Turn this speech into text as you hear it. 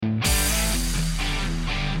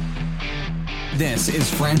This is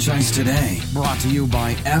Franchise Today, brought to you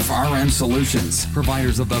by FRM Solutions,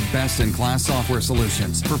 providers of the best-in-class software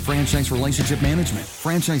solutions for franchise relationship management.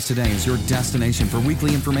 Franchise Today is your destination for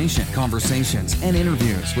weekly information, conversations, and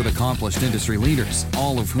interviews with accomplished industry leaders,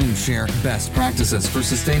 all of whom share best practices for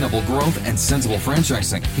sustainable growth and sensible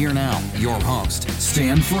franchising. Here now, your host,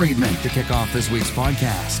 Stan Friedman, to kick off this week's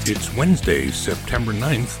podcast. It's Wednesday, September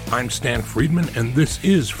 9th. I'm Stan Friedman, and this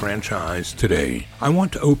is Franchise Today. I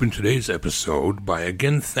want to open today's episode by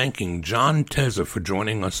again thanking John Tezza for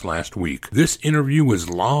joining us last week. This interview was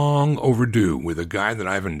long overdue with a guy that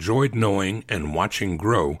I've enjoyed knowing and watching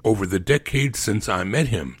grow over the decades since I met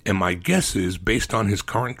him. And my guess is, based on his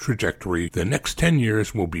current trajectory, the next 10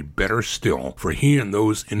 years will be better still for he and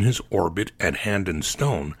those in his orbit at Hand and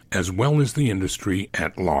Stone, as well as the industry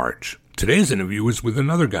at large. Today's interview is with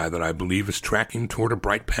another guy that I believe is tracking toward a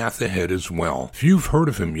bright path ahead as well. Few have heard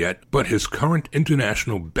of him yet, but his current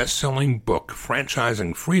international best-selling book,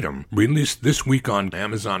 Franchising Freedom, released this week on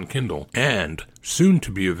Amazon Kindle, and soon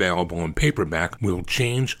to be available in paperback, will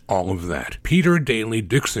change all of that. Peter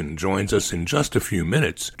Daly-Dickson joins us in just a few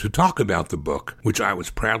minutes to talk about the book, which I was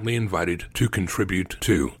proudly invited to contribute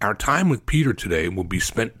to. Our time with Peter today will be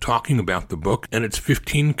spent talking about the book and its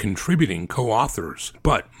 15 contributing co-authors.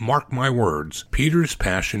 But mark my words, Peter's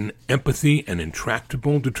passion, empathy, and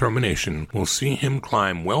intractable determination will see him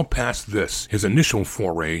climb well past this, his initial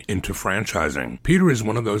foray into franchising. Peter is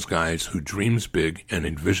one of those guys who dreams big and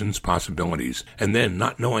envisions possibilities. And then,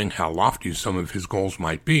 not knowing how lofty some of his goals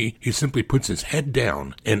might be, he simply puts his head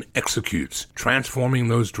down and executes, transforming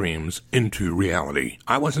those dreams into reality.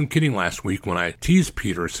 I wasn't kidding last week when I teased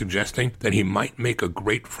Peter, suggesting that he might make a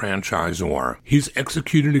great franchisor. He's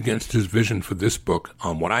executed against his vision for this book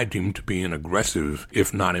on what I deem to be an aggressive,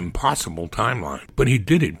 if not impossible, timeline. But he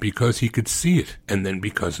did it because he could see it, and then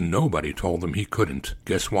because nobody told him he couldn't.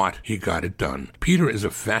 Guess what? He got it done. Peter is a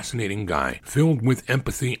fascinating guy, filled with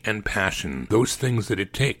empathy and passion. Those things that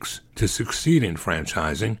it takes to succeed in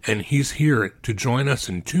franchising, and he's here to join us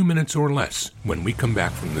in 2 minutes or less when we come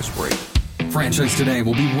back from this break. Franchise Today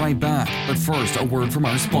will be right back, but first, a word from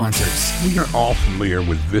our sponsors. We are all familiar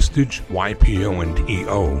with Vistage, YPO, and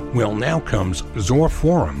EO. Well, now comes Zor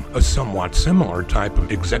Forum, a somewhat similar type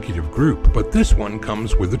of executive group, but this one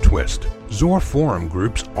comes with a twist. Zor Forum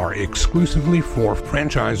groups are exclusively for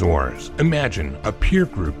franchisors. Imagine a peer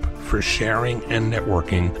group for sharing and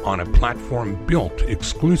networking on a platform built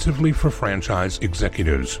exclusively for franchise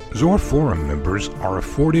executives. Zor Forum members are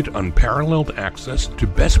afforded unparalleled access to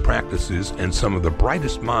best practices and some of the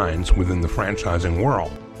brightest minds within the franchising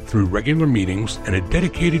world through regular meetings and a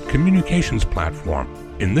dedicated communications platform.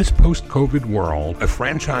 In this post-COVID world, a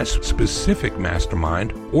franchise-specific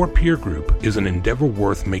mastermind or peer group is an endeavor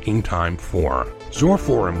worth making time for. Zor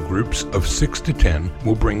Forum groups of 6 to 10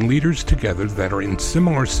 will bring leaders together that are in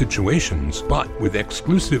similar situations, but with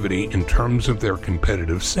exclusivity in terms of their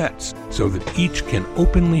competitive sets, so that each can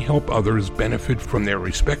openly help others benefit from their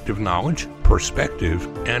respective knowledge, perspective,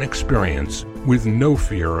 and experience with no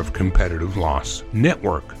fear of competitive loss.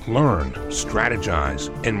 Network, learn,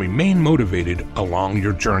 strategize, and remain motivated along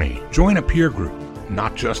your journey. Join a peer group.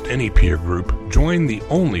 Not just any peer group, join the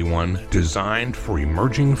only one designed for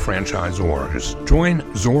emerging franchisors. Join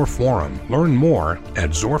Zor Forum. Learn more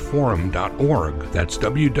at zorforum.org. That's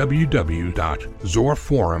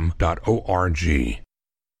www.zorforum.org.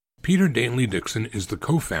 Peter Daly-Dickson is the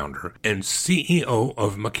co-founder and CEO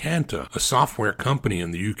of Macanta, a software company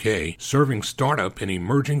in the UK serving startup and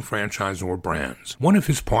emerging franchisor brands. One of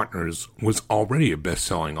his partners was already a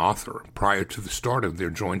best-selling author prior to the start of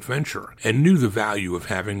their joint venture and knew the value of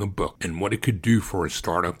having a book and what it could do for a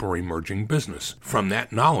startup or emerging business. From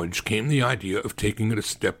that knowledge came the idea of taking it a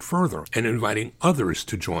step further and inviting others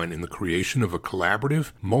to join in the creation of a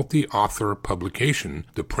collaborative, multi-author publication,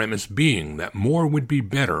 the premise being that more would be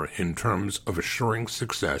better in terms of assuring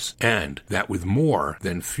success, and that with more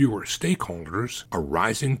than fewer stakeholders, a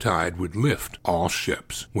rising tide would lift all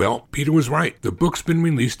ships. Well, Peter was right. The book's been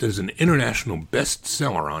released as an international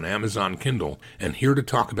bestseller on Amazon Kindle, and here to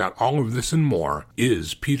talk about all of this and more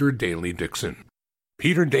is Peter Daly-Dickson.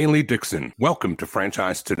 Peter Daly-Dickson, welcome to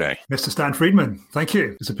Franchise Today. Mr. Stan Friedman, thank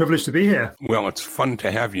you. It's a privilege to be here. Well, it's fun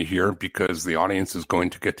to have you here because the audience is going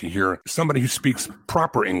to get to hear somebody who speaks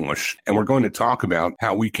proper English. And we're going to talk about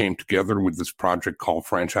how we came together with this project called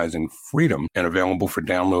Franchising Freedom and available for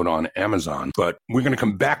download on Amazon. But we're going to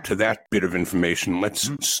come back to that bit of information. Let's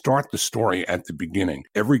start the story at the beginning.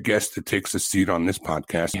 Every guest that takes a seat on this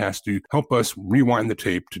podcast has to help us rewind the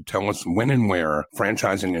tape to tell us when and where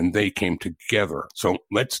franchising and they came together. So So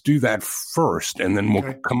let's do that first, and then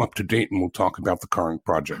we'll come up to date and we'll talk about the current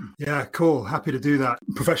project. Yeah, cool. Happy to do that.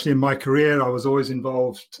 Professionally in my career, I was always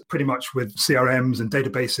involved pretty much with CRMs and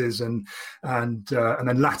databases, and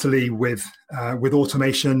then latterly with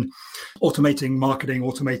automation, automating marketing,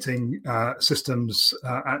 automating systems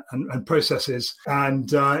and processes.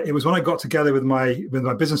 And it was when I got together with my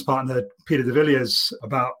business partner, Peter de Villiers,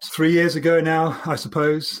 about 3 years ago now, I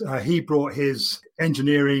suppose. He brought his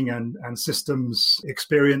engineering and systems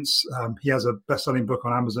experience. He has a best-selling book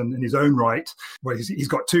on Amazon in his own right. Well, he's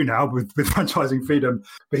got two now with Franchising Freedom,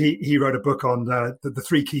 but he wrote a book on the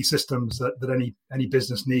three key systems that any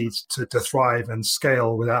business needs to thrive and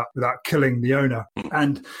scale without killing the owner.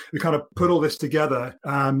 And we kind of put all this together.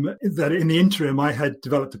 That in the interim, I had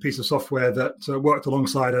developed a piece of software that worked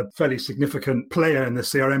alongside a fairly significant player in the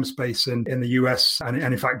CRM space in the US and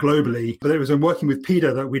in fact globally. But it was in working with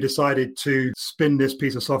Peter that we decided to spin this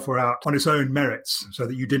piece of software out on its own merits, so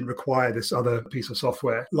that you didn't require this other piece of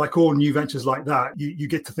software. Like all new ventures like that, you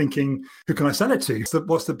get to thinking, who can I sell it to?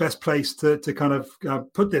 What's the best place to kind of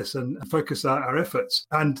put this and focus our efforts?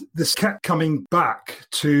 And this kept coming back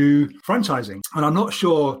to franchising. And I'm not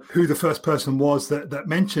sure who the first person was that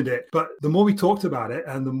mentioned it, but the more we talked about it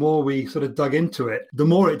and the more we sort of dug into it, the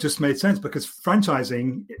more it just made sense, because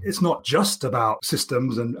franchising, it's not just about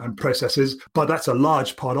systems and processes, but that's a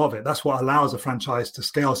large part of it. That's what allows a franchise to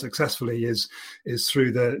scale successfully is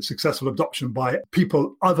through the successful adoption by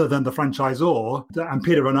people other than the franchisor. And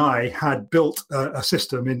Peter and I had built a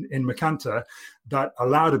system in Macanta that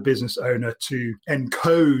allowed a business owner to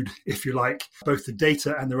encode, if you like, both the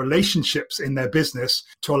data and the relationships in their business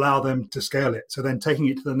to allow them to scale it. So then taking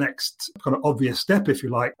it to the next kind of obvious step, if you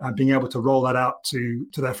like, and being able to roll that out to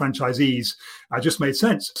their franchisees just made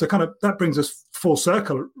sense. So kind of that brings us full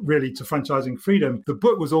circle really to Franchising Freedom. The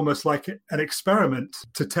book was almost like an experiment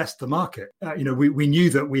to test the market. We knew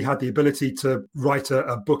that we had the ability to write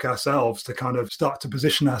a book ourselves to kind of start to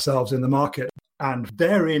position ourselves in the market. And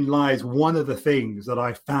therein lies one of the things that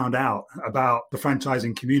I found out about the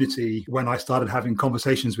franchising community when I started having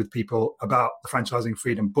conversations with people about the Franchising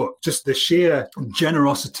Freedom book. Just the sheer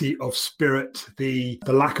generosity of spirit, the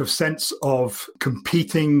lack of sense of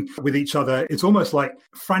competing with each other. It's almost like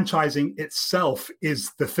franchising itself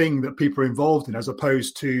is the thing that people are involved in, as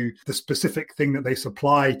opposed to the specific thing that they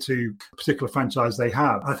supply to a particular franchise they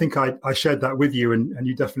have. I think I shared that with you, and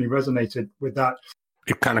you definitely resonated with that.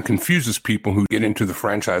 It kind of confuses people who get into the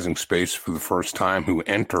franchising space for the first time, who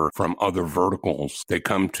enter from other verticals. They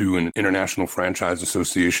come to an International Franchise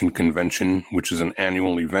Association convention, which is an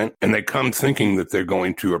annual event, and they come thinking that they're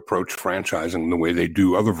going to approach franchising the way they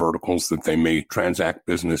do other verticals that they may transact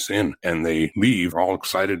business in. And they leave all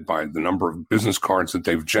excited by the number of business cards that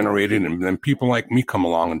they've generated. And then people like me come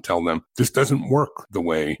along and tell them, this doesn't work the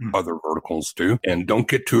way other verticals do. And don't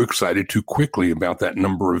get too excited too quickly about that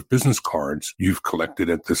number of business cards you've collected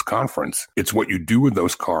at this conference. It's what you do with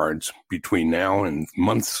those cards between now and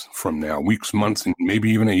months from now, weeks, months, and maybe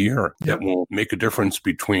even a year, that will make a difference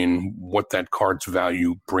between what that card's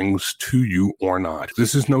value brings to you or not.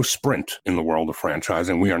 This is no sprint in the world of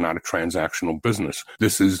franchising. We are not a transactional business.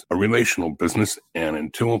 This is a relational business. And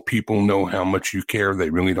until people know how much you care, they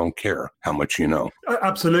really don't care how much you know.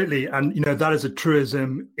 Absolutely. And, that is a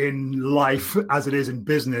truism in life as it is in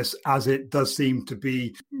business, as it does seem to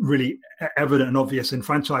be really evident and obvious in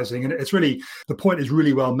franchising. And it's really, the point is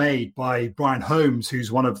really well made by Brian Holmes,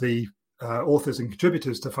 who's one of the authors and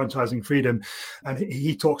contributors to Franchising Freedom. And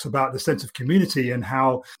he talks about the sense of community and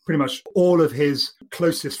how pretty much all of his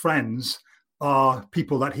closest friends are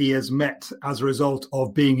people that he has met as a result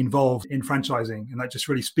of being involved in franchising. And that just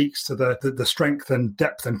really speaks to the strength and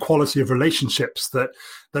depth and quality of relationships that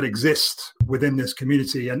exist within this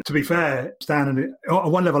community. And to be fair, Stan, and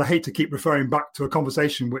on one level, I hate to keep referring back to a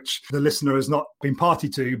conversation which the listener has not been party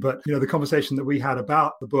to, but the conversation that we had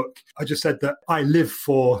about the book, I just said that I live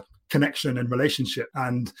for connection and relationship.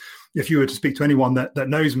 And if you were to speak to anyone that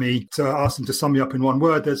knows me, to ask them to sum me up in one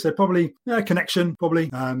word, they'd say probably connection,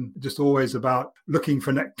 just always about looking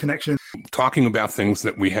for connection. Talking about things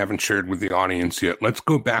that we haven't shared with the audience yet, let's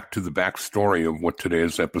go back to the backstory of what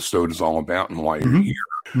today's episode is all about and why you're here.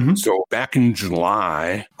 Mm-hmm. So back in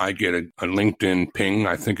July, I get a LinkedIn ping.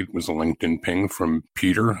 I think it was a LinkedIn ping from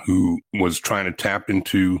Peter, who was trying to tap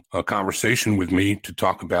into a conversation with me to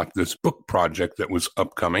talk about this book project that was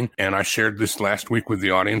upcoming. and I shared this last week with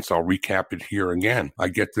the audience. I'll recap it here again. I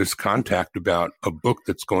get this contact about a book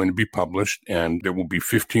that's going to be published, and there will be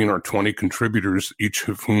 15 or 20 contributors, each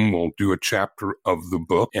of whom will do a chapter of the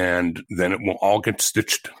book, and then it will all get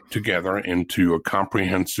stitched together into a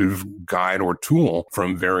comprehensive guide or tool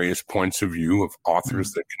from various points of view of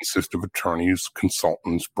authors that consist of attorneys,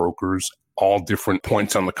 consultants, brokers, all different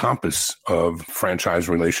points on the compass of franchise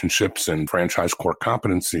relationships and franchise core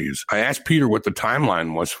competencies. I asked Peter what the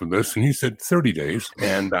timeline was for this, and he said 30 days.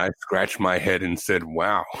 And I scratched my head and said,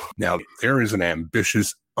 wow, now there is an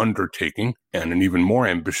ambitious undertaking and an even more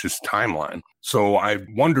ambitious timeline. So I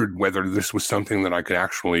wondered whether this was something that I could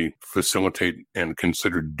actually facilitate and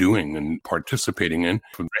consider doing and participating in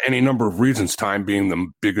for any number of reasons, time being the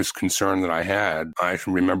biggest concern that I had. I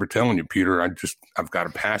remember telling you, Peter, I've got to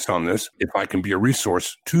pass on this. If I can be a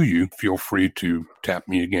resource to you, feel free to tap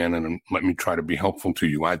me again and let me try to be helpful to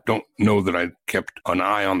you. I don't know that I kept an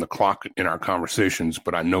eye on the clock in our conversations,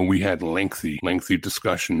 but I know we had lengthy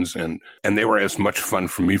discussions, and they were as much fun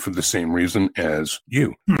for me for the same reason as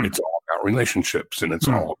you. It's all about relationships, and it's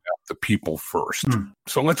all about the people first.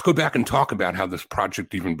 So let's go back and talk about how this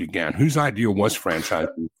project even began. Whose idea was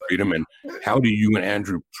Franchising Freedom, and how do you and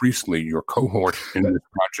Andrew Priestley, your cohort in this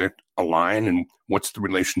project, align, and what's the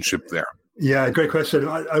relationship there? Yeah, great question.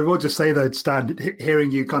 I will just say though, Stan,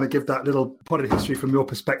 hearing you kind of give that little potted history from your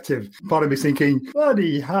perspective, part of me thinking,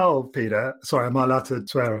 bloody hell, Peter. Sorry, am I allowed to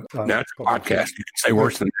swear? That's a podcast. You can say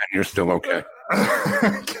worse than that and you're still okay.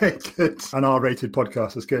 Okay, good. An R-rated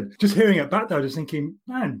podcast is good. Just hearing it back there, just thinking,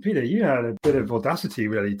 man, Peter, you had a bit of audacity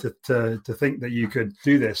really to think that you could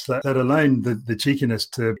do this, let alone the cheekiness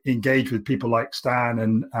to engage with people like Stan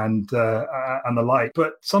and the like.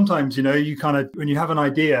 But sometimes, you kind of, when you have an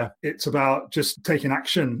idea, it's about just taking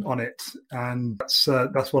action on it. And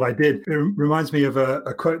that's what I did. It reminds me of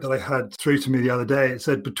a quote that I had through to me the other day. It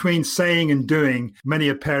said, between saying and doing, many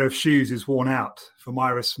a pair of shoes is worn out, from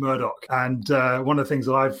Iris Murdoch. And one of the things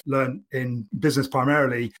that I've learned in business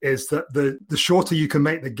primarily is that the shorter you can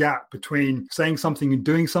make the gap between saying something and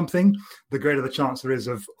doing something, the greater the chance there is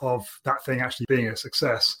of that thing actually being a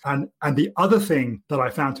success. And the other thing that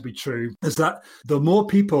I found to be true is that the more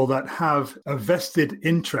people that have a vested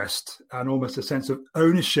interest and almost a sense of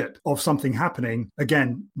ownership of something happening,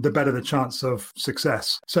 again, the better the chance of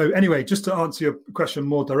success. So anyway, just to answer your question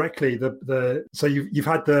more directly, so you've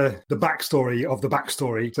had the backstory of the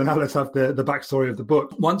backstory. So now let's have the backstory of the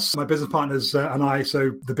book. Once my business partners and I,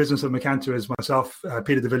 so the business of Macanta is myself,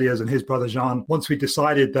 Peter de Villiers and his brother Jean, once we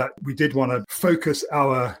decided that we did want to focus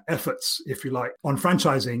our efforts, if you like, on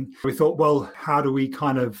franchising, we thought, well, how do we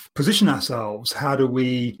kind of position ourselves? How do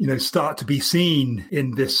we, start to be seen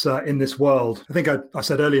in this world? I think I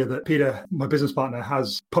said earlier that Peter, my business partner,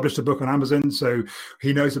 has published a book on Amazon, so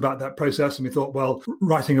he knows about that process. And we thought, well,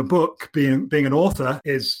 writing a book, being an author,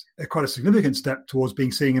 is quite a significant step towards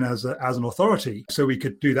being seen as an authority. So we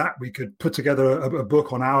could do that. We could put together a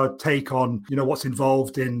book on our take on, what's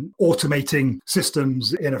involved in automating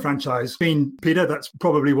systems in a franchise. Being Peter, that's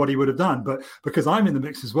probably what he would have done. But because I'm in the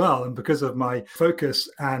mix as well, and because of my focus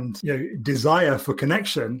and desire for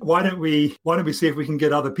connection, why don't we see if we can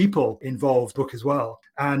get other people involved book as well?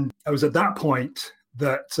 And I was at that point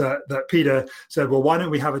that Peter said, well, why don't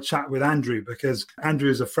we have a chat with Andrew? Because Andrew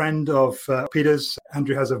is a friend of Peter's.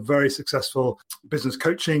 Andrew has a very successful business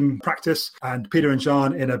coaching practice, and Peter and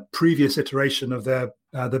John, in a previous iteration of their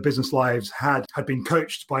business lives, had been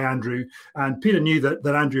coached by Andrew, and Peter knew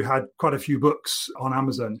that Andrew had quite a few books on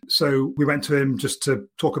Amazon. So we went to him just to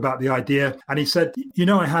talk about the idea, and he said,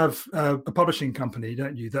 I have a publishing company,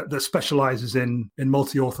 don't you, that specializes in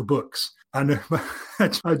multi-author books. And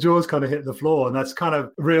my jaws kind of hit the floor, and that's kind of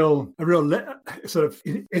a real sort of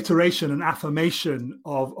iteration and affirmation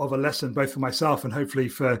of a lesson, both for myself and hopefully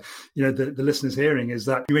for the listeners hearing, is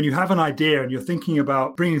that when you have an idea and you're thinking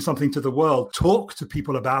about bringing something to the world, talk to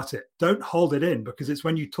people about it. Don't hold it in, because it's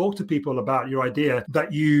when you talk to people about your idea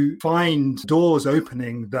that you find doors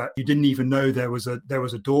opening that you didn't even know there was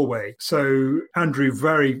a doorway. So Andrew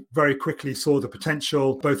very, very quickly saw the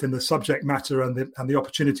potential, both in the subject matter and the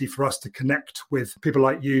opportunity for us to connect with people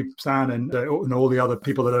like you, Stan, and all the other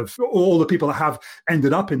people that have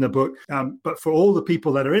ended up in the book. But for all the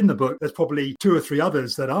people that are in the book, there's probably 2 or 3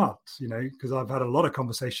 others that aren't, because I've had a lot of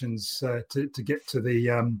conversations to get to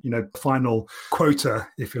the, final quota,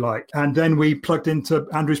 if you like. And then we plugged into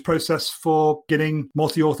Andrew's process for getting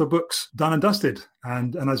multi-author books done and dusted.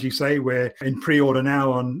 And as you say, we're in pre-order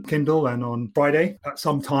now on Kindle, and on Friday at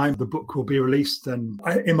some time the book will be released. And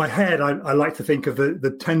in my head, I like to think of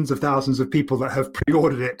the tens of thousands of people that have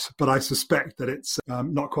pre-ordered it, but I suspect that it's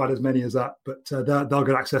not quite as many as that. But they'll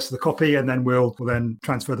get access to the copy, and then we'll then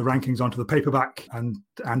transfer the rankings onto the paperback, and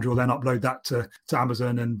Andrew will then upload that to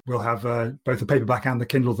Amazon, and we'll have both the paperback and the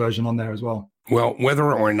Kindle version on there as well. Well,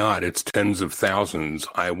 whether or not it's tens of thousands,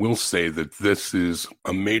 I will say that this is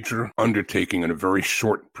a major undertaking in a very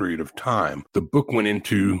short period of time. The book went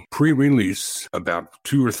into pre-release about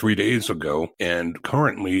 2 or 3 days ago, and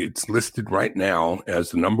currently it's listed right now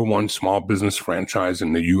as the #1 small business franchise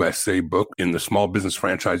in the USA book, in the small business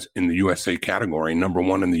franchise in the USA category,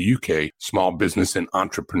 #1 in the UK, small business and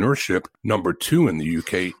entrepreneurship, #2 in the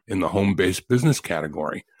UK in the home-based business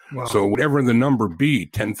category. Wow. So whatever the number be,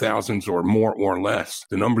 10,000 or more or less,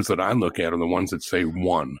 the numbers that I look at are the ones that say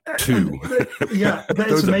 1, 2. Yeah,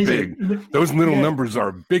 those are big. Those little numbers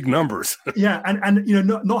are big numbers. Yeah, and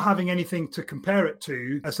not having anything to compare it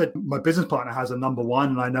to. I said my business partner has a #1,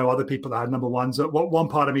 and I know other people that had #1s. One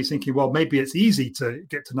part of me is thinking, well, maybe it's easy to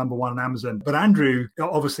get to #1 on Amazon. But Andrew,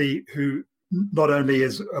 obviously, who not only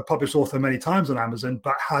is a published author many times on Amazon,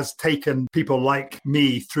 but has taken people like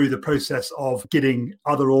me through the process of getting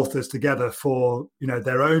other authors together for,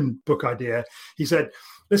 their own book idea. He said,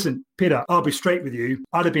 listen, Peter, I'll be straight with you.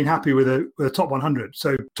 I'd have been happy with a top 100.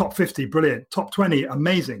 So top 50, brilliant. Top 20,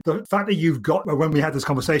 amazing. The fact that you've got, when we had this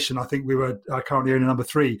conversation, I think we were currently only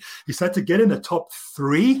 #3. He said to get in the top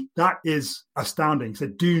 3, that is astounding. He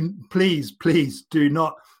said, please do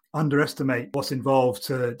not underestimate what's involved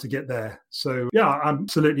to get there. So yeah, I'm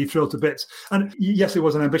absolutely thrilled to bits. And yes, it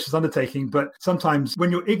was an ambitious undertaking, but sometimes when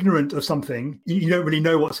you're ignorant of something, you don't really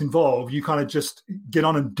know what's involved. You kind of just get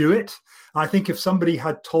on and do it. I think if somebody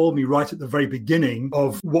had told me right at the very beginning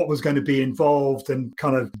of what was going to be involved and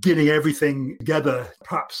kind of getting everything together,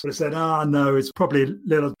 perhaps I would have said, no, it's probably a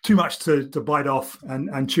little too much to bite off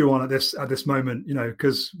and chew on at this moment,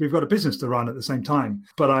 because we've got a business to run at the same time.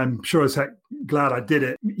 But I'm sure as heck glad I did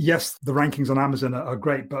it. Yes, the rankings on Amazon are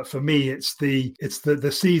great, but for me, it's the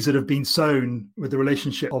seeds that have been sown with the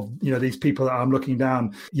relationship of, these people that I'm looking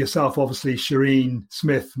down. Yourself, obviously, Shireen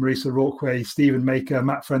Smith, Marisa Rorquay, Stephen Maker,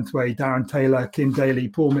 Matt Frenthway, Darren Taylor, Kim Daly,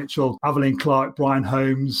 Paul Mitchell, Evelyn Clark, Brian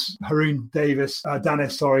Holmes, Haroon Davis,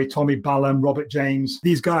 Tommy Ballum, Robert James.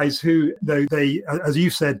 These guys who, they, as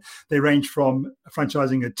you said, they range from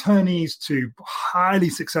franchising attorneys to highly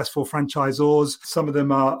successful franchisors. Some of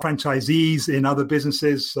them are franchisees in other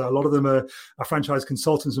businesses. A lot of them are franchise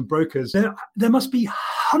consultants and brokers. There must be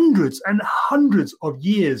hundreds and hundreds of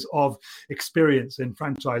years of experience in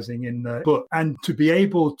franchising in the book. And to be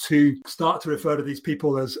able to start to refer to these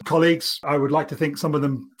people as colleagues, I would like to think some of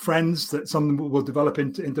them friends, that some of them will develop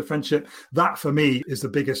into friendship. That for me is the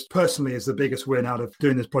biggest win out of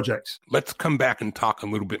doing this project. Let's come back and talk a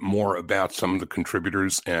little bit more about some of the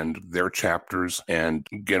contributors and their chapters and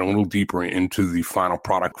get a little deeper into the final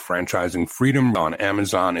product, Franchising Freedom, on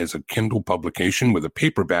Amazon as a Kindle publication with a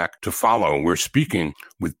paperback to follow. We're speaking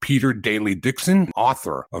with Peter Daly-Dickson,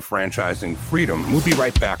 author of Franchising Freedom. We'll be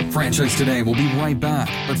right back. Franchise Today will be right back.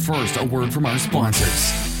 But first, a word from our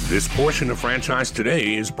sponsors. This portion of Franchise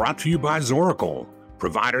Today is brought to you by Zoracle,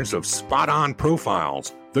 providers of spot-on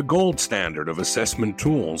profiles, the gold standard of assessment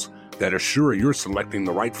tools that assure you're selecting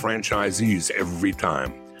the right franchisees every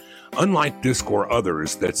time. Unlike DISC or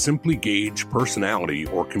others that simply gauge personality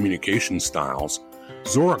or communication styles,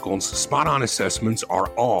 Zoracle's spot-on assessments are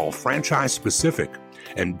all franchise-specific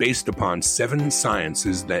and based upon 7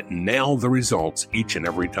 sciences that nail the results each and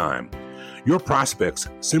every time. Your prospects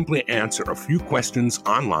simply answer a few questions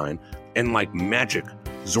online, and like magic,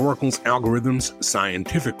 Zoracle's algorithms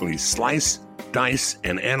scientifically slice, dice,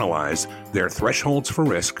 and analyze their thresholds for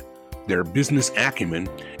risk, their business acumen,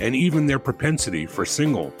 and even their propensity for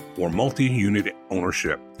single or multi-unit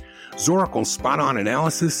ownership. Zoracle's spot-on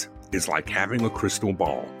analysis is like having a crystal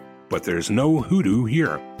ball, but there's no hoodoo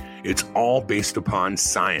here. It's all based upon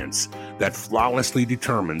science that flawlessly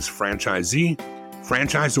determines franchisee,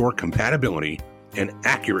 franchisor compatibility, and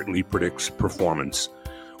accurately predicts performance.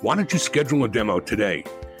 Why don't you schedule a demo today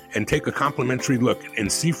and take a complimentary look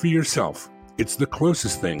and see for yourself? It's the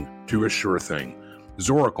closest thing to a sure thing.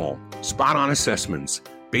 Zoracle, spot-on assessments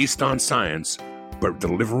based on science, but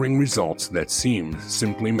delivering results that seem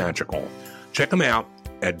simply magical. Check them out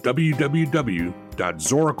at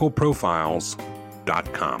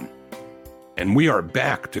www.zoracleprofiles.com. And we are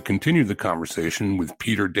back to continue the conversation with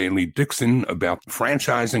Peter Daly-Dickson about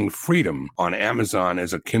Franchising Freedom on Amazon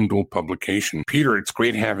as a Kindle publication. Peter, it's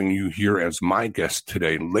great having you here as my guest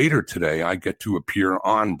today. Later today, I get to appear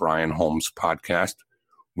on Brian Holmes' podcast,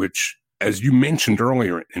 which as you mentioned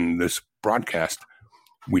earlier in this broadcast,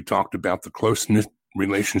 we talked about the closeness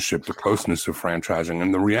relationship, the closeness of franchising.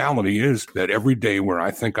 And the reality is that every day where I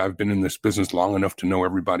think I've been in this business long enough to know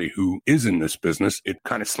everybody who is in this business, it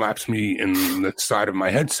kind of slaps me in the side of my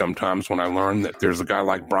head sometimes when I learn that there's a guy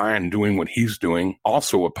like Brian doing what he's doing,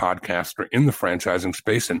 also a podcaster in the franchising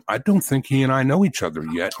space. And I don't think he and I know each other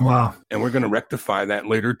yet. Wow. And we're going to rectify that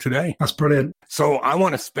later today. That's brilliant. So I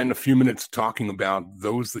want to spend a few minutes talking about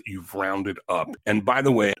those that you've rounded up. And by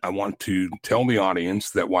the way, I want to tell the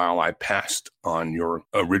audience that while I passed on your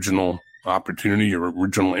original opportunity, your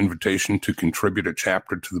original invitation to contribute a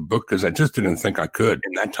chapter to the book, because I just didn't think I could.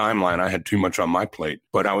 In that timeline, I had too much on my plate.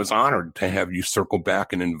 But I was honored to have you circle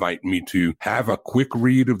back and invite me to have a quick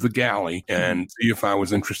read of the galley and see if I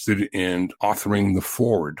was interested in authoring the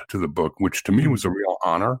foreword to the book, which to me was a real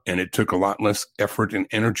honor. And it took a lot less effort and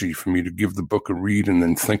energy for me to give the book a read and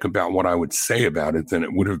then think about what I would say about it than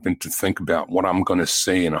it would have been to think about what I'm going to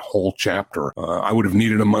say in a whole chapter. I would have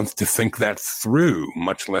needed a month to think that through,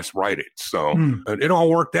 much less write it. So it all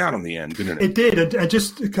worked out in the end, didn't it? It did. And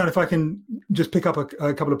just kind of, if I can just pick up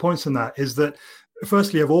a couple of points on that, is that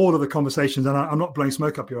firstly, of all of the conversations, and I'm not blowing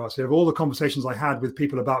smoke up your ass here, of all the conversations I had with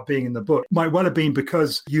people about being in the book, might well have been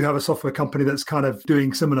because you have a software company that's kind of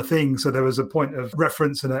doing similar things. So there was a point of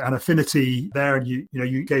reference and an affinity there, and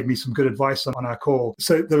you gave me some good advice on our call.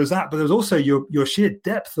 So there was that, but there was also your sheer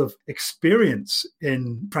depth of experience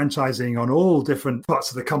in franchising on all different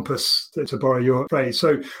parts of the compass, to borrow your phrase.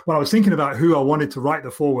 So when I was thinking about who I wanted to write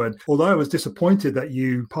the foreword, although I was disappointed that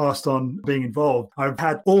you passed on being involved, I've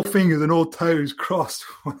had all fingers and all toes crossed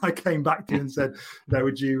when I came back to you and said,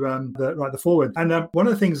 would you write the foreword? And one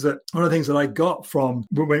of the things that I got from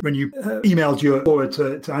when you emailed your foreword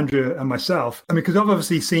to Andrew and myself, I mean, because I've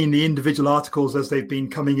obviously seen the individual articles as they've been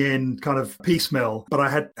coming in kind of piecemeal, but I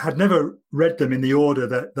had never read them in the order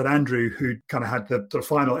that Andrew, who kind of had the sort of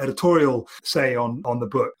final editorial say on the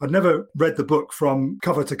book. I'd never read the book from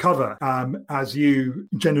cover to cover, as you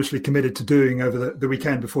generously committed to doing over the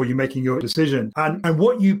weekend before you making your decision. And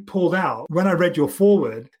what you pulled out, when I read your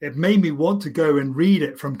foreword, it made me want to go and read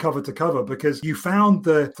it from cover to cover, because you found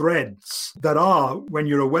the threads that are, when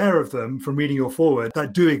you're aware of them from reading your foreword,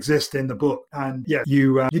 that do exist in the book. And yeah,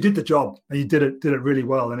 you did the job, and you did it really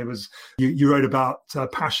well. And it was, you wrote about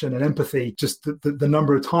passion and empathy, just the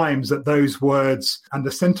number of times that those words and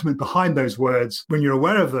the sentiment behind those words, when you're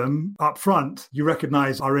aware of them up front, you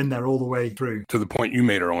recognize are in there all the way through. To the point you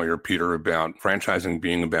made earlier, Peter, about franchising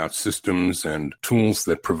being about systems and tools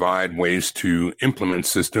that provide ways to implement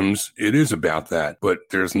systems, it is about that. But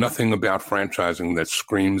there's nothing about franchising that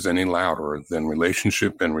screams any louder than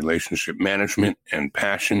relationship and relationship management, and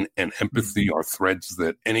passion and empathy are threads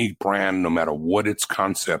that any brand, no matter what its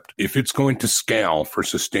concept, if it's going to scale for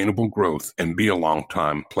sustainable growth and be a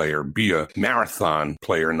long-time player, be a marathon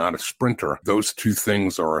player, not a sprinter, those two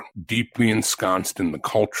things are deeply ensconced in the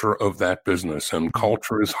culture of that business. And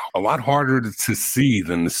culture is a lot harder to see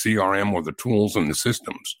than the CRM or the tools and the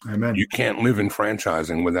systems. Amen. You can't live in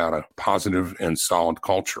franchising without a positive and solid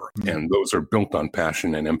culture. And those are built on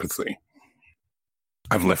passion and empathy.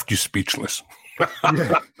 I've left you speechless.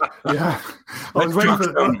 Yeah. I was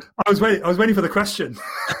waiting for the question.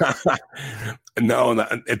 No,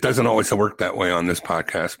 it doesn't always work that way on this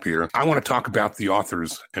podcast, Peter. I want to talk about the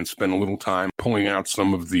authors and spend a little time pulling out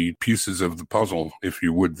some of the pieces of the puzzle, if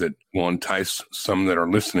you would, that will entice some that are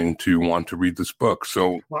listening to want to read this book.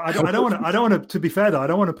 So, well, I don't want to be fair though, I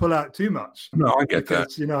don't want to pull out too much. No, I get that.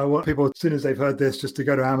 I want people, as soon as they've heard this, just to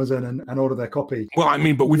go to Amazon and order their copy. Well, I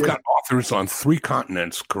mean, but we've got authors on 3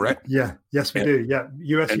 continents, correct? Yeah. Yes, we do. Yeah.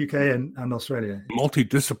 US, UK, and Australia.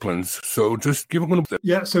 Multi-disciplines. So just give a little bit.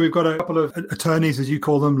 Yeah. So we've got a couple of attorneys, as you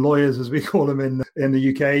call them, lawyers, as we call them in the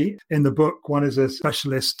UK. In the book, one is a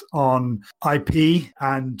specialist on IP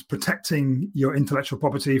and protecting your intellectual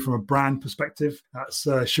property from a brand perspective. That's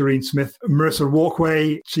Shireen Smith. Marissa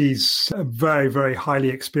Walkway, she's a very, very highly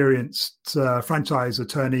experienced franchise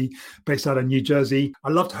attorney based out of New Jersey. I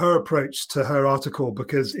loved her approach to her article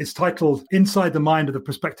because it's titled Inside the Mind of the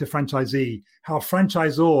Prospective Franchisee, How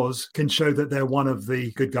Franchisors Can Show That They're One of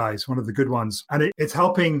the Good Guys, one of the good ones. And it's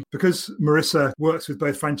helping, because Marissa works with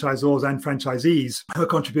both franchisors and franchisees, her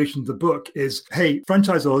contribution to the book is, hey,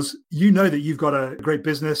 franchisors, you know that you've got a great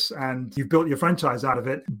business and you've built your franchise out of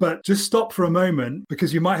it, but just stop for a moment,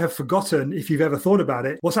 because you might have forgotten, if you've ever thought about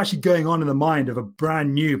it, what's actually going on in the mind of a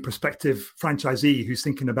brand new prospective franchisee who's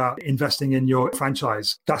thinking about investing in your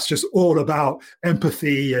franchise. That's just all about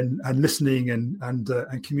empathy and listening and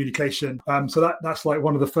communication. So that's like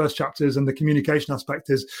one of the first chapters, and the communication aspect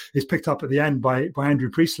is picked up at the end by Andrew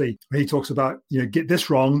Priestley, where he talks about, get this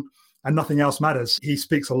wrong and nothing else matters. He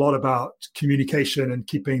speaks a lot about communication and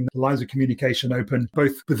keeping the lines of communication open,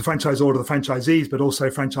 both with the franchisor to the franchisees, but also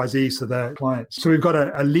franchisees to their clients. So we've got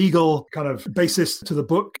a legal kind of basis to the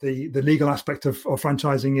book. The legal aspect of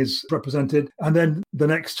franchising is represented. And then the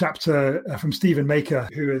next chapter from Stephen Maker,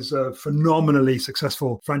 who is a phenomenally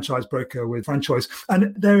successful franchise broker with FranChoice.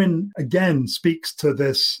 And therein, again, speaks to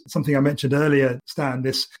this, something I mentioned earlier, Stan,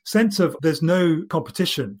 this sense of there's no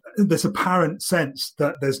competition. This apparent sense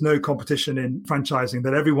that there's no competition in franchising,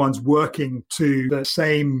 that everyone's working to the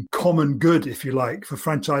same common good, if you like, for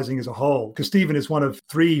franchising as a whole. Because Stephen is one of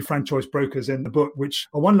 3 franchise brokers in the book, which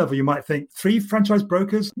on one level you might think 3 franchise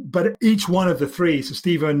brokers, but each one of the 3, so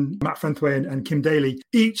Stephen, Matt Fenthway and Kim Daly,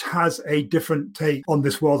 each has a different take on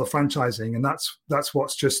this world of franchising. And that's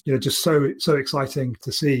what's just so exciting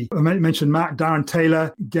to see. I mentioned Matt, Darren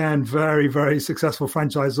Taylor, again, very, very successful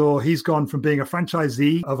franchisor. He's gone from being a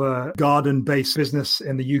franchisee of a garden-based business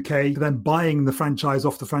in the UK to then buying the franchise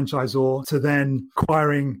off the franchisor, to then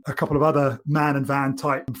acquiring a couple of other man and van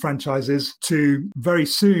type franchises, to very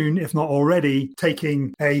soon, if not already,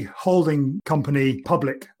 taking a holding company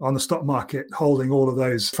public on the stock market, holding all of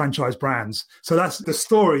those franchise brands. So that's the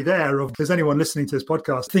story there of, if there's anyone listening to this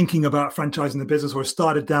podcast thinking about franchising the business or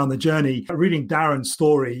started down the journey, reading Darren's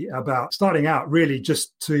story about starting out really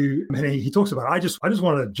just to, he talks about, I just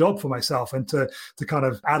wanted a job for myself and to kind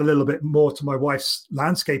of add a little bit more to my wife's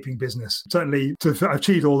landscaping business. Certainly to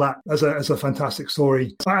achieve all that as a fantastic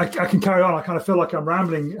story. I can carry on. I kind of feel like I'm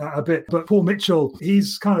rambling a bit, but Paul Mitchell,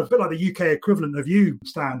 he's kind of a bit like the UK equivalent of you,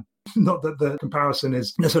 Stan. Not that the comparison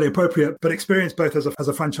is necessarily appropriate, but experience both as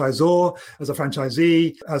a franchisor, as a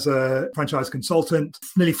franchisee, as a franchise consultant.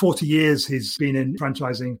 Nearly 40 years he's been in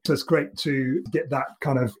franchising. So it's great to get that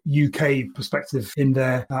kind of UK perspective in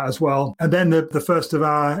there as well. And then the first of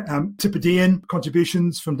our Tippidian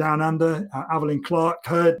contributions from Down Under, Evelyn Clark.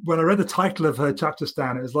 When I read the title of her chapter,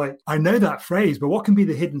 Stan, it was like, I know that phrase, but what can be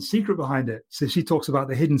the hidden secret behind it? So she talks about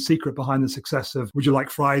the hidden secret behind the success of would you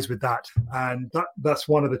like fries with that? And that's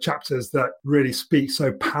one of the chapters that really speak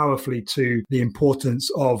so powerfully to the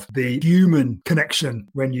importance of the human connection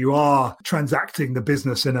when you are transacting the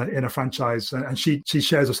business in a franchise. And she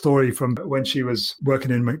shares a story from when she was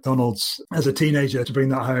working in McDonald's as a teenager to bring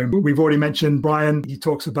that home. We've already mentioned Brian. He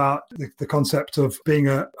talks about the concept of being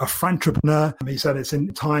a frantrepreneur. He said it's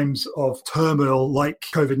in times of turmoil like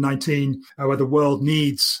COVID-19 where the world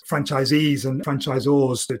needs franchisees and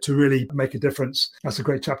franchisors to really make a difference. That's a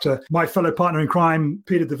great chapter. My fellow partner in crime,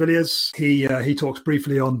 Peter de Villiers, he talks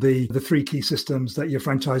briefly on the 3 key systems that your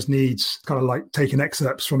franchise needs, kind of like taking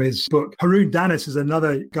excerpts from his book. Haroon Danis is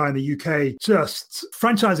another guy in the UK. Just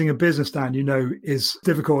franchising a business, Dan, is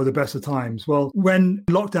difficult at the best of times. Well, when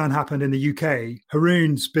lockdown happened in the UK,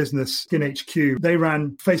 Haroon's business, Skin HQ, they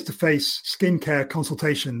ran face-to-face skincare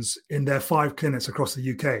consultations in their 5 clinics across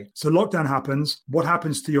the UK. So lockdown happens. What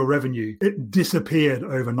happens to your revenue? It disappeared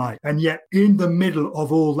overnight. And yet in the middle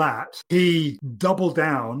of all that, he doubled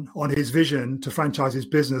down on his vision to franchise his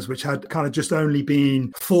business, which had kind of just only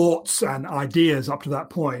been thoughts and ideas up to that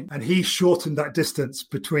point. And he shortened that distance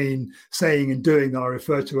between saying and doing that I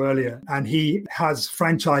referred to earlier. And he has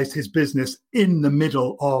franchised his business in the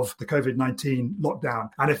middle of the COVID-19 lockdown.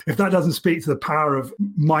 And if that doesn't speak to the power of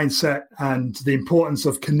mindset and the importance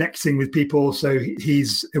of connecting with people, so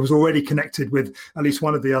it was already connected with at least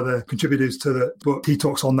one of the other contributors to the book. He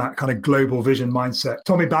talks on that kind of global vision mindset.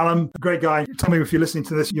 Tommy Ballum, a great guy. Tommy, if you're listening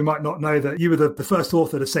to this, you might not know that you were the first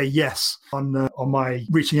author to say yes on my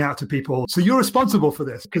reaching out to people. So you're responsible for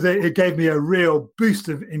this, because it gave me a real boost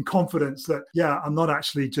in confidence that, I'm not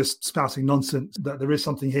actually just spouting nonsense, that there is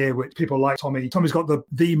something here which people like Tommy. Tommy's got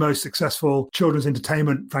the most successful children's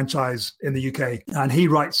entertainment franchise in the UK. And he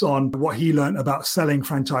writes on what he learned about selling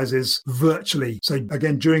franchises virtually. So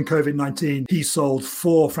again, during COVID-19, he sold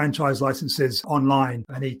 4 franchise licenses online,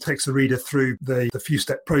 and he takes the reader through the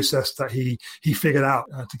few-step process that he figured out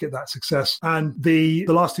to get that success. And the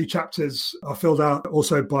last 2 chapters are filled out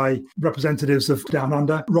also by representatives of Down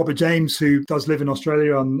Under. Robert James, who does live in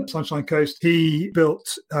Australia on the Sunshine Coast, he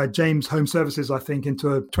built James Home Services, I think,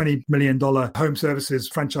 into a $20 million home services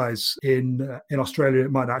franchise in Australia.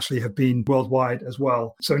 It might actually have been worldwide as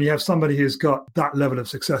well. So when you have somebody who's got that level of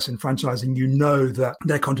success in franchising, you know that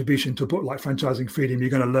their contribution to a book like Franchising Freedom, you're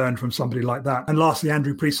going to learn from somebody like that. And lastly,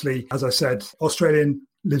 Andrew Priestley, as I said, Australian,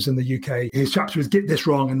 lives in the UK. His chapter is Get This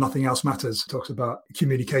Wrong and Nothing Else Matters. Talks about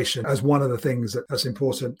communication as one of the things that's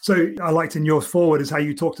important. So I liked in yours forward is how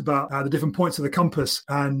you talked about the different points of the compass.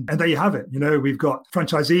 And there you have it. We've got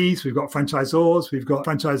franchisees, we've got franchisors, we've got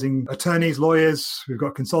franchising attorneys, lawyers, we've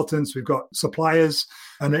got consultants, we've got suppliers.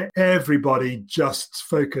 and everybody just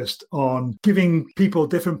focused on giving people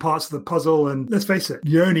different parts of the puzzle. And let's face it,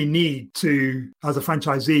 you only need to, as a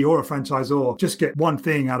franchisee or a franchisor, just get one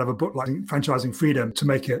thing out of a book like Franchising Freedom to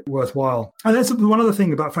make it worthwhile. And that's one other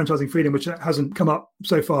thing about Franchising Freedom, which hasn't come up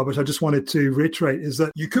so far, which I just wanted to reiterate, is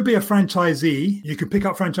that you could be a franchisee, you could pick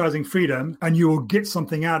up Franchising Freedom, and you will get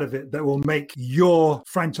something out of it that will make your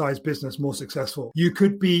franchise business more successful. You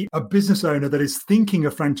could be a business owner that is thinking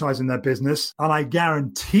of franchising their business, and I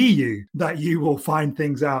guarantee you that you will find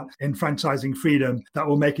things out in Franchising Freedom that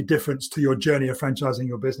will make a difference to your journey of franchising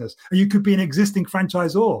your business. And you could be an existing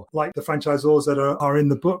franchisor, like the franchisors that are in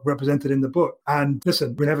the book, represented in the book. And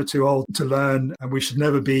listen, we're never too old to learn, and we should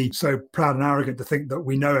never be so proud and arrogant to think that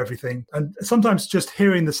we know everything. And sometimes just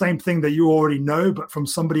hearing the same thing that you already know, but from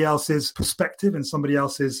somebody else's perspective and somebody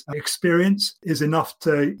else's experience, is enough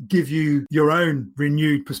to give you your own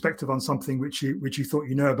renewed perspective on something which you thought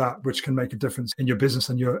you know about, which can make a difference in your business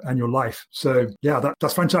and your life. So yeah,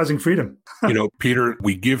 that's Franchising Freedom. Peter,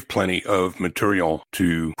 we give plenty of material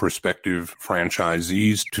to prospective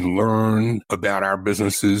franchisees to learn about our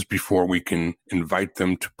businesses before we can invite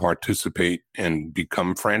them to participate and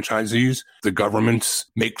become franchisees. The governments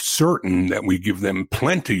make certain that we give them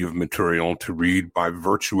plenty of material to read by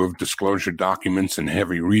virtue of disclosure documents and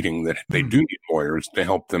heavy reading that they do need lawyers to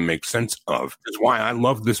help them make sense of. That's why I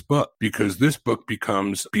love this book, because this book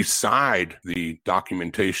becomes, beside the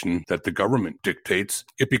documentation that the government dictates,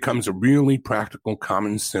 it becomes a really practical,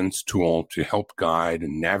 common sense tool to help guide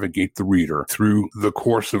and navigate the reader through the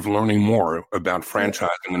course of learning more about franchising,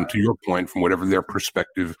 and to your point, from whatever their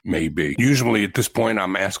perspective may be. Usually at this point,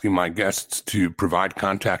 I'm asking my guests to provide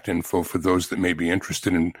contact info for those that may be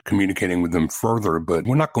interested in communicating with them further, but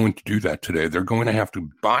we're not going to do that today. They're going to have to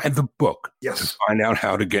buy the book to find out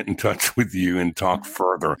how to get in touch with you and talk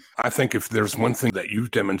further. I think if there's one thing that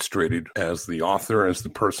you've demonstrated as the author, as the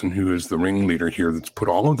person who is the ringleader here that's put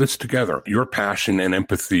all of this together, your passion and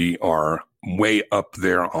empathy are way up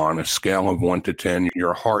there on a scale of 1 to 10.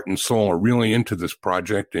 Your heart and soul are really into this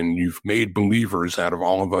project, and you've made believers out of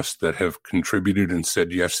all of us that have contributed and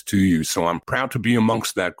said yes to you. So I'm proud to be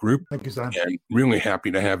amongst that group. Thank you, Sam. And really happy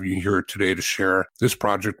to have you here today to share this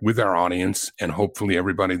project with our audience. And hopefully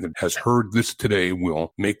everybody that has heard this today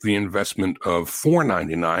will make the investment of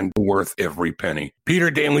 $4.99 worth every penny. Peter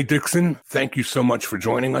Daly-Dickson, thank you so much for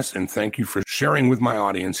joining us, and thank you for sharing with my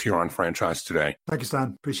audience here on Franchise Today. Thank you,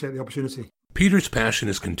 Stan. Appreciate the opportunity. Peter's passion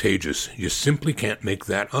is contagious. You simply can't make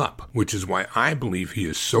that up, which is why I believe he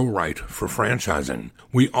is so right for franchising.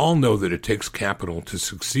 We all know that it takes capital to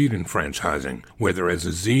succeed in franchising, whether as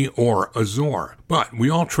a Z or a ZOR. But we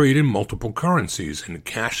all trade in multiple currencies, and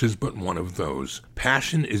cash is but one of those.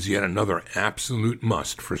 Passion is yet another absolute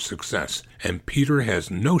must for success, and Peter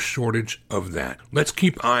has no shortage of that. Let's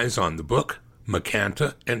keep eyes on the book,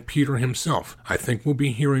 Macanta, and Peter himself. I think we'll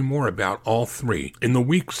be hearing more about all three in the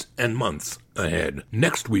weeks and months ahead.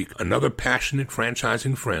 Next week, another passionate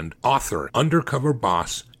franchising friend, author, undercover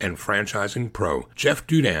boss, and franchising pro, Jeff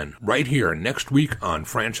Dudan, right here next week on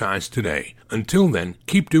Franchise Today. Until then,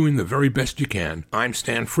 keep doing the very best you can. I'm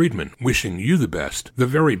Stan Friedman, wishing you the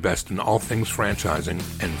very best in all things franchising,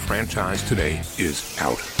 and Franchise Today is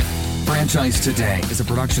out. Franchise Today is a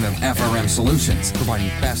production of FRM Solutions, providing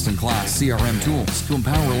best-in-class CRM tools to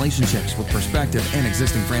empower relationships with prospective and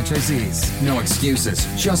existing franchisees. No excuses,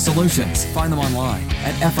 just solutions. Find them online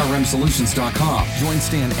at frmsolutions.com. Join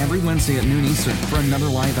Stan every Wednesday at noon Eastern for another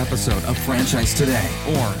live episode of Franchise Today.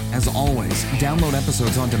 Or, as always, download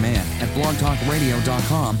episodes on demand at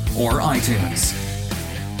blogtalkradio.com or iTunes.